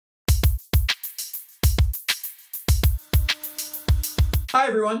Hi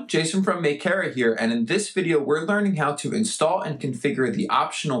everyone, Jason from Makera here, and in this video we're learning how to install and configure the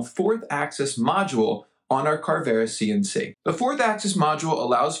optional 4th axis module on our Carvera CNC. The 4th axis module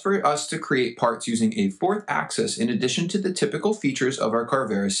allows for us to create parts using a 4th axis in addition to the typical features of our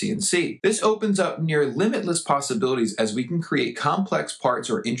Carvera CNC. This opens up near limitless possibilities as we can create complex parts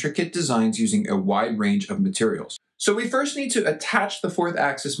or intricate designs using a wide range of materials. So we first need to attach the 4th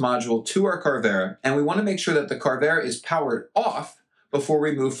axis module to our Carvera, and we want to make sure that the Carvera is powered off before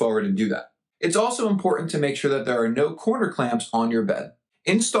we move forward and do that. It's also important to make sure that there are no corner clamps on your bed.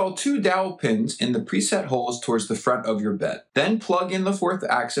 Install 2 dowel pins in the preset holes towards the front of your bed. Then plug in the 4th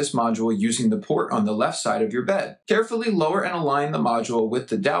axis module using the port on the left side of your bed. Carefully lower and align the module with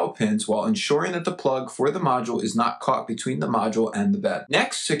the dowel pins while ensuring that the plug for the module is not caught between the module and the bed.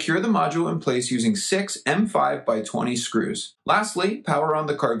 Next, secure the module in place using 6 M5x20 screws. Lastly, power on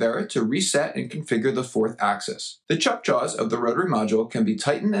the Carvera to reset and configure the 4th axis. The chuck jaws of the rotary module can be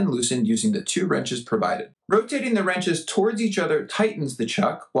tightened and loosened using the 2 wrenches provided. Rotating the wrenches towards each other tightens the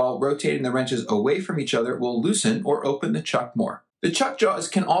chuck, while rotating the wrenches away from each other will loosen or open the chuck more. The chuck jaws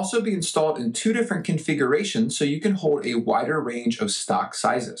can also be installed in 2 different configurations so you can hold a wider range of stock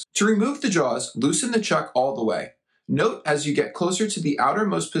sizes. To remove the jaws, loosen the chuck all the way. Note as you get closer to the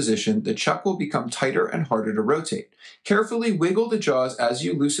outermost position, the chuck will become tighter and harder to rotate. Carefully wiggle the jaws as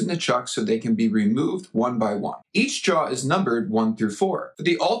you loosen the chuck so they can be removed one by one. Each jaw is numbered 1 through 4. For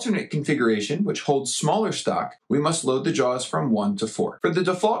the alternate configuration, which holds smaller stock, we must load the jaws from 1 to 4. For the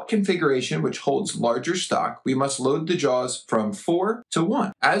default configuration, which holds larger stock, we must load the jaws from 4 to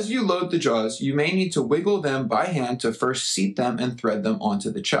 1. As you load the jaws, you may need to wiggle them by hand to first seat them and thread them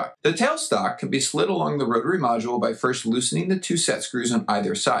onto the chuck. The tail stock can be slid along the rotary module by first loosening the 2 set screws on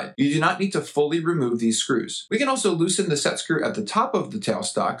either side. You do not need to fully remove these screws. We can also loosen the set screw at the top of the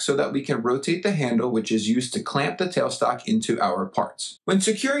tailstock so that we can rotate the handle, which is used to clamp the tailstock into our parts. When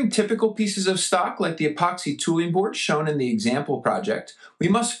securing typical pieces of stock like the epoxy tooling board shown in the example project, we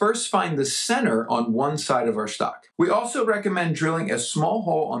must first find the center on one side of our stock. We also recommend drilling a small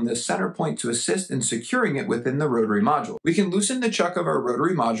hole on the center point to assist in securing it within the rotary module. We can loosen the chuck of our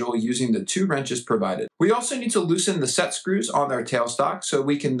rotary module using the 2 wrenches provided. We also need to loosen the set screws on our tailstock so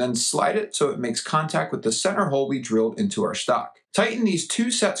we can then slide it so it makes contact with the center hole we drilled into our stock. Tighten these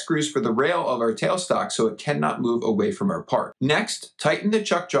 2 set screws for the rail of our tailstock so it cannot move away from our part. Next, tighten the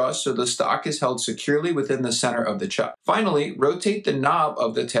chuck jaws so the stock is held securely within the center of the chuck. Finally, rotate the knob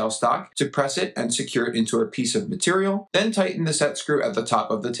of the tailstock to press it and secure it into a piece of material. Then tighten the set screw at the top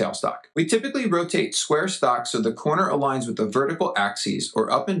of the tailstock. We typically rotate square stock so the corner aligns with the vertical axes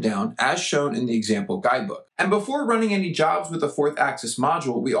or up and down as shown in the example guidebook. And before running any jobs with the 4th axis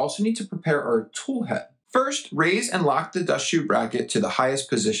module, we also need to prepare our tool head. First, raise and lock the dust chute bracket to the highest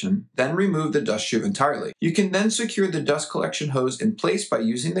position, then remove the dust chute entirely. You can then secure the dust collection hose in place by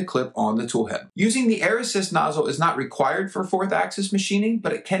using the clip on the tool head. Using the air assist nozzle is not required for 4th axis machining,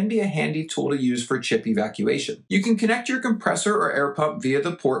 but it can be a handy tool to use for chip evacuation. You can connect your compressor or air pump via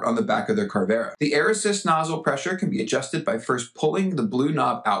the port on the back of the Carvera. The air assist nozzle pressure can be adjusted by first pulling the blue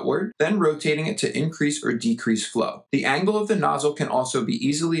knob outward, then rotating it to increase or decrease flow. The angle of the nozzle can also be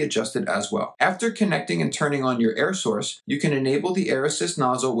easily adjusted as well. After connecting and turning on your air source, you can enable the air assist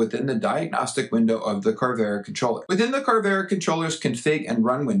nozzle within the diagnostic window of the Carvera controller. Within the Carvera controller's config and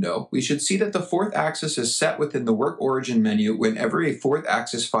run window, we should see that the 4th axis is set within the work origin menu whenever a 4th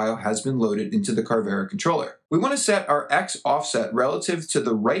axis file has been loaded into the Carvera controller. We want to set our X offset relative to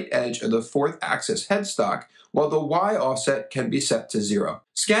the right edge of the 4th axis headstock, while the Y offset can be set to 0.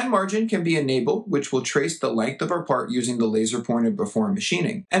 Scan margin can be enabled, which will trace the length of our part using the laser pointer before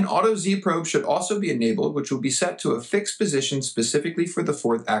machining. And auto Z probe should also be enabled, which will be set to a fixed position specifically for the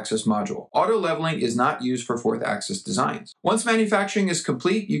 4th axis module. Auto leveling is not used for 4th axis designs. Once manufacturing is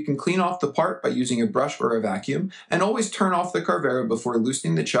complete, you can clean off the part by using a brush or a vacuum, and always turn off the Carvera before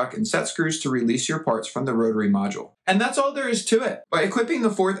loosening the chuck and set screws to release your parts from the rotary module. And that's all there is to it. By equipping the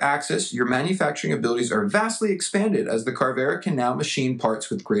 4th axis, your manufacturing abilities are vastly expanded as the Carvera can now machine parts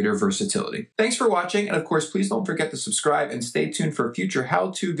with greater versatility. Thanks for watching, and of course, please don't forget to subscribe and stay tuned for future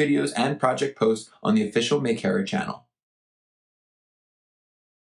how-to videos and project posts on the official Makera channel.